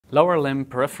Lower limb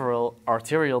peripheral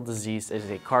arterial disease is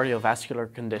a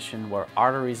cardiovascular condition where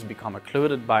arteries become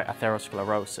occluded by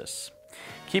atherosclerosis.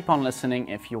 Keep on listening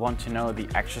if you want to know the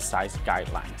exercise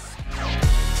guidelines.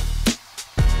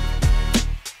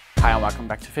 Hi and welcome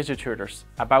back to Physiotutors.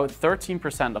 About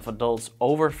 13% of adults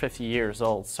over 50 years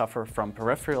old suffer from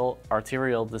peripheral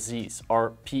arterial disease,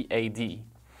 or PAD.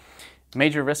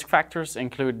 Major risk factors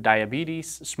include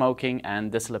diabetes, smoking,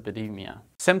 and dyslipidemia.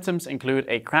 Symptoms include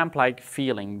a cramp-like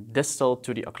feeling distal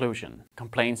to the occlusion.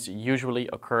 Complaints usually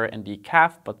occur in the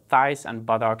calf, but thighs and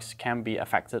buttocks can be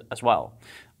affected as well,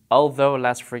 although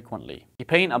less frequently. The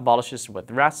pain abolishes with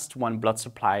rest when blood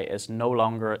supply is no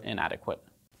longer inadequate.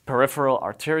 Peripheral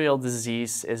arterial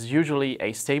disease is usually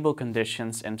a stable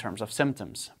condition in terms of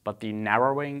symptoms, but the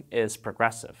narrowing is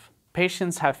progressive.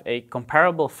 Patients have a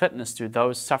comparable fitness to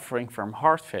those suffering from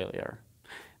heart failure.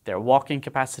 Their walking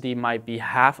capacity might be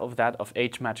half of that of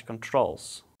age-matched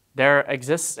controls. There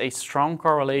exists a strong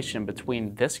correlation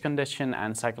between this condition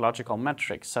and psychological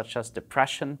metrics such as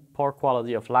depression, poor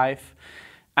quality of life,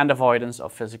 and avoidance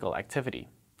of physical activity.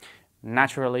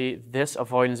 Naturally, this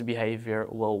avoidance behavior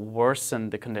will worsen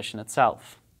the condition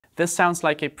itself. This sounds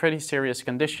like a pretty serious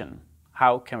condition.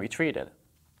 How can we treat it?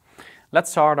 Let's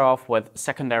start off with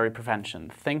secondary prevention.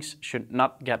 Things should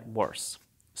not get worse.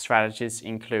 Strategies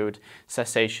include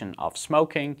cessation of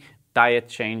smoking, diet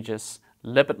changes,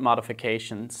 lipid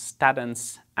modifications,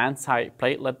 statins,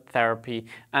 antiplatelet therapy,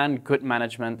 and good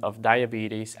management of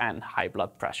diabetes and high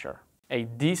blood pressure. A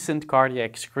decent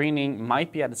cardiac screening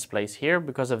might be at its place here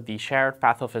because of the shared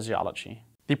pathophysiology.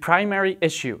 The primary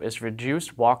issue is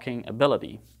reduced walking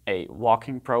ability. A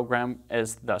walking program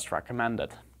is thus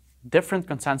recommended. Different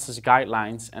consensus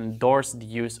guidelines endorse the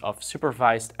use of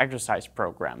supervised exercise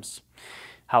programs.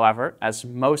 However, as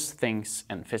most things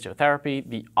in physiotherapy,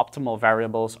 the optimal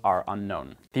variables are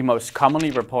unknown. The most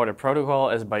commonly reported protocol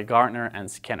is by Gardner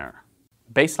and Skinner.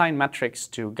 Baseline metrics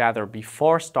to gather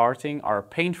before starting are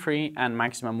pain-free and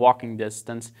maximum walking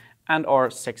distance and/or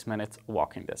 6-minute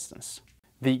walking distance.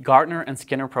 The Gardner and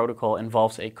Skinner protocol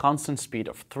involves a constant speed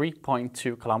of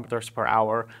 3.2 km per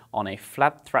hour on a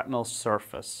flat treadmill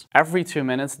surface. Every 2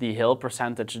 minutes, the hill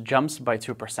percentage jumps by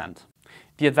 2%.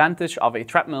 The advantage of a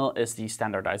treadmill is the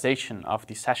standardization of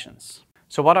the sessions.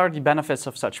 So what are the benefits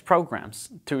of such programs?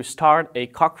 To start, a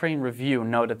Cochrane review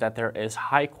noted that there is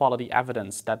high-quality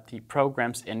evidence that the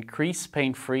programs increase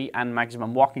pain-free and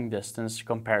maximum walking distance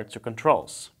compared to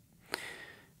controls.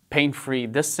 Pain-free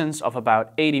distance of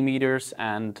about 80 meters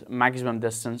and maximum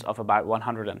distance of about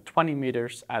 120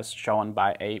 meters as shown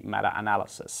by a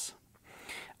meta-analysis.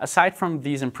 Aside from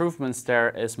these improvements, there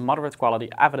is moderate quality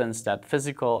evidence that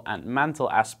physical and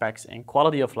mental aspects in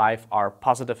quality of life are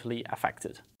positively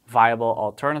affected. Viable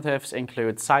alternatives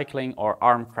include cycling or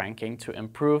arm cranking to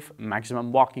improve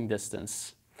maximum walking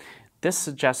distance. This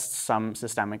suggests some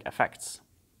systemic effects.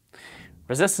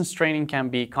 Resistance training can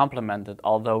be complemented,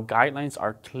 although guidelines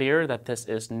are clear that this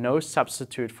is no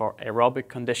substitute for aerobic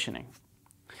conditioning.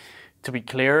 To be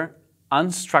clear,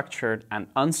 unstructured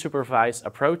and unsupervised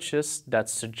approaches that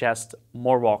suggest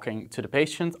more walking to the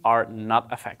patient are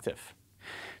not effective.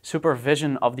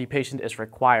 Supervision of the patient is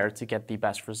required to get the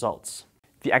best results.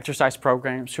 The exercise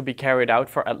program should be carried out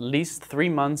for at least 3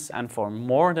 months and for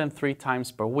more than 3 times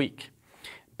per week.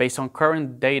 Based on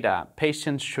current data,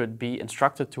 patients should be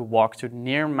instructed to walk to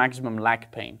near maximum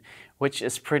leg pain, which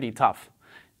is pretty tough.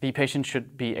 The patient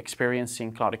should be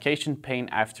experiencing claudication pain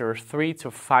after 3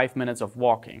 to 5 minutes of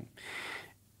walking.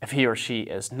 If he or she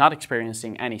is not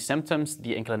experiencing any symptoms,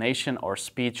 the inclination or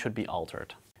speed should be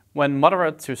altered. When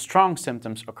moderate to strong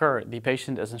symptoms occur, the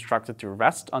patient is instructed to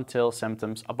rest until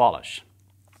symptoms abolish.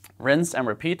 Rinse and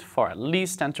repeat for at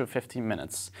least 10 to 15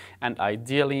 minutes, and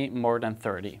ideally more than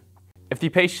 30. If the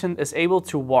patient is able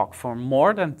to walk for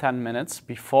more than 10 minutes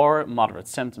before moderate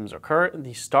symptoms occur,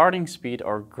 the starting speed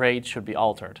or grade should be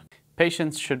altered.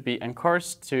 Patients should be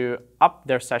encouraged to up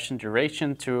their session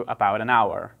duration to about an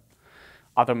hour.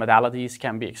 Other modalities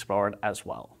can be explored as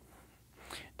well.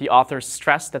 The authors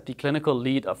stress that the clinical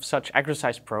lead of such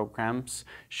exercise programs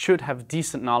should have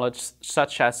decent knowledge,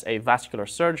 such as a vascular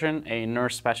surgeon, a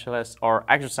nurse specialist, or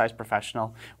exercise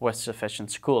professional with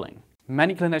sufficient schooling.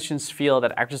 Many clinicians feel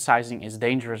that exercising is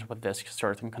dangerous with this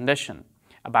certain condition.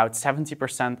 About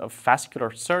 70% of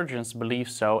vascular surgeons believe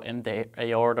so in the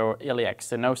aortoiliac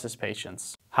stenosis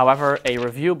patients. However, a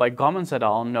review by Gomez et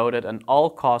al. Noted an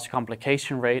all-cause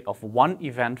complication rate of 1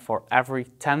 event for every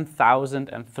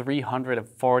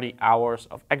 10,340 hours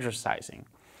of exercising.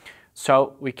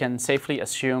 So we can safely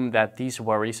assume that these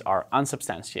worries are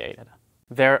unsubstantiated.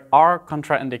 There are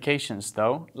contraindications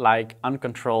though, like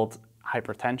uncontrolled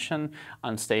hypertension,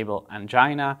 unstable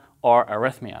angina, or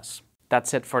arrhythmias.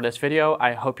 That's it for this video.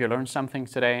 I hope you learned something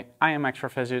today. I am Max for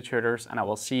Physiotutors, and I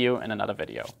will see you in another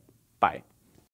video. Bye.